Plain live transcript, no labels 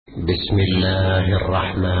بسم الله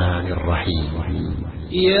الرحمن الرحيم.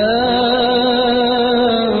 يا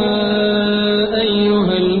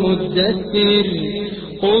أيها المدثر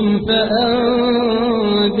قم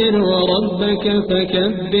فأنذر وربك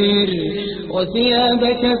فكبر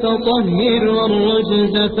وثيابك فطهر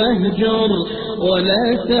والرجز فاهجر ولا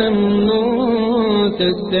تمنن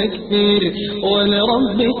تستكثر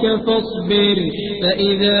ولربك فاصبر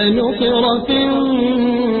فإذا نقر في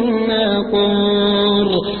الناقور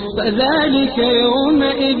فذلك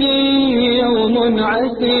يومئذ يوم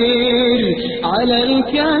عسير على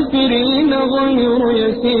الكافرين غير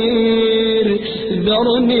يسير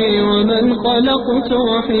ذرني ومن خلقت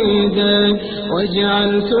وحيدا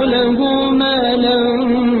وجعلت له مالا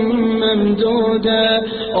ممدودا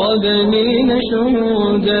وبنين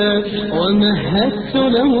شهودا ومهدت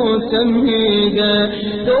له تمهيدا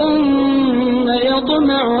ثم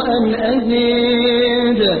يطمع أن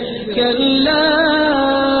أزيد كلا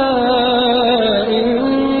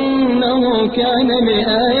إنه كان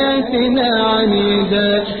لآياتنا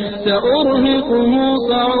عنيدا سأرهقه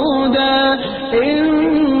صعودا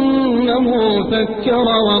إنه فكر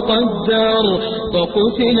وقدر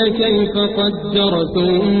فقتل كيف قدر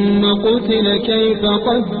ثم قتل كيف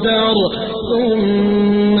قدر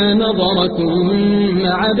ثم نظر ثم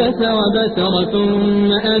عبس وبسر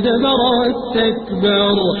ثم أدبر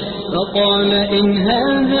واستكبر فقال إن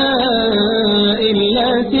هذا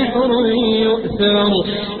إلا سحر يؤثر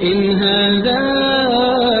إن هذا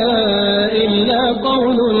إلا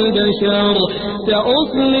قول البشر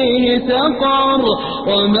سأصليه سقر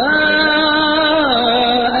وما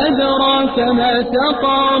أدراك ما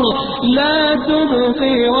سقر لا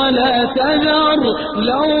تبقي ولا تذر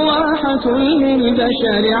لواحة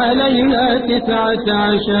للبشر عليها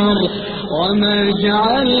 19 وما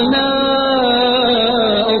جعلنا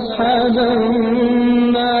أصحاب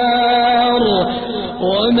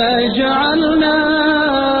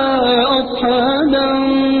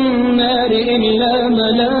النار إلا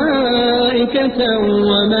ملائكة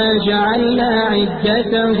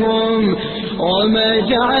وما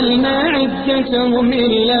جعلنا عدتهم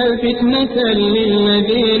إلا فتنة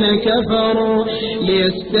للذين كفروا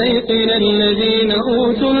ليستيقن الذين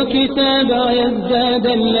أوتوا الكتاب ويزداد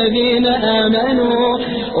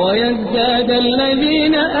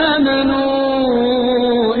الذين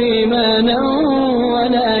آمنوا إيمانا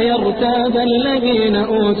ولا يرتاب الذين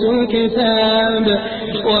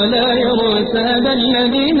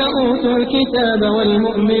أوتوا الكتاب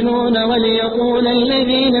والمؤمنون وليقول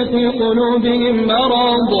الذين في قلوبهم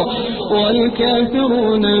مرض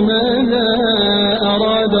والكافرون ماذا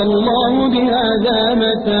أراد الله بهذا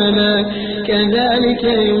مثلا كذلك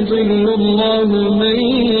يضل الله من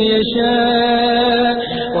يشاء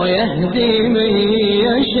ويهدي من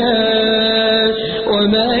يشاء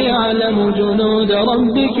وما يعلم جنود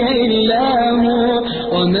ربك إلا هو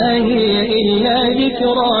وما هي إلا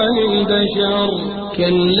ذكرى للبشر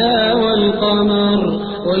كلا والقمر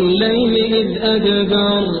والليل إذ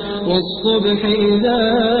أدبر والصبح إذا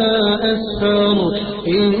أسفر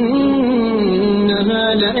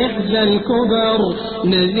إنها لإحدى الكبر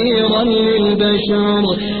نذيرا للبشر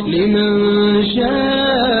لمن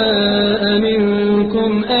شاء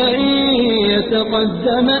منكم أن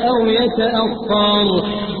يتقدم أو يتأخر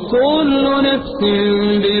كل نفس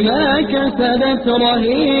بما كسبت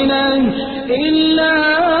رهينة إلا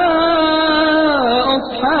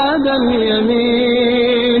أصحاب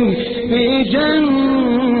اليمين في جنات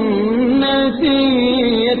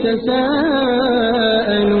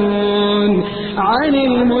يتساءلون عن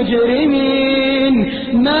المجرمين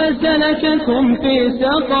ما سلككم في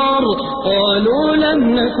سقر قالوا لم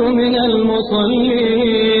نك من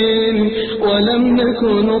المصلين ولم نك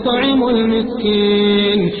نطعم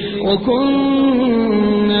المسكين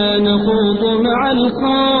وكنا نخوض مع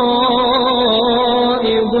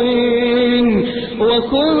الخائضين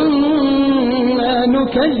وكنا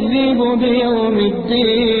نكذب بيوم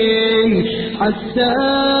الدين حتى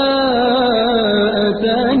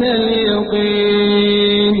أتانا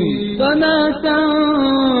اليقين فما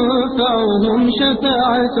تنفعهم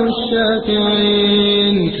شفاعة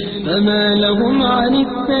الشافعين فما لهم عن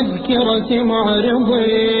التذكرة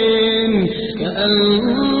معرضين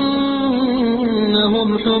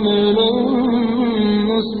كأنهم حمر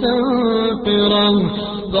مستنفرة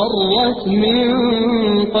ضرت من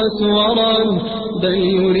قسورة بل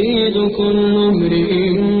يريد كل امرئ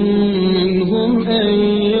منهم أن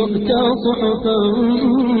يؤتى صحفا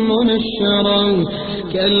منشرا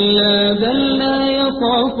كلا بل لا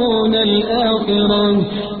يخافون الآخرة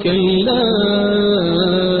كلا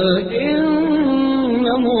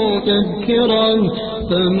إنه تذكرا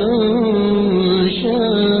فمن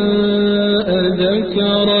شاء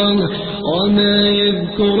ذكره المغفرة وما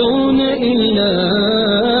يذكرون إلا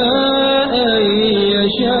أن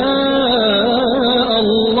يشاء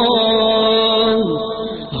الله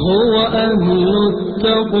هو أهل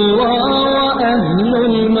التقوى وأهل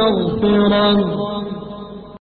المغفرة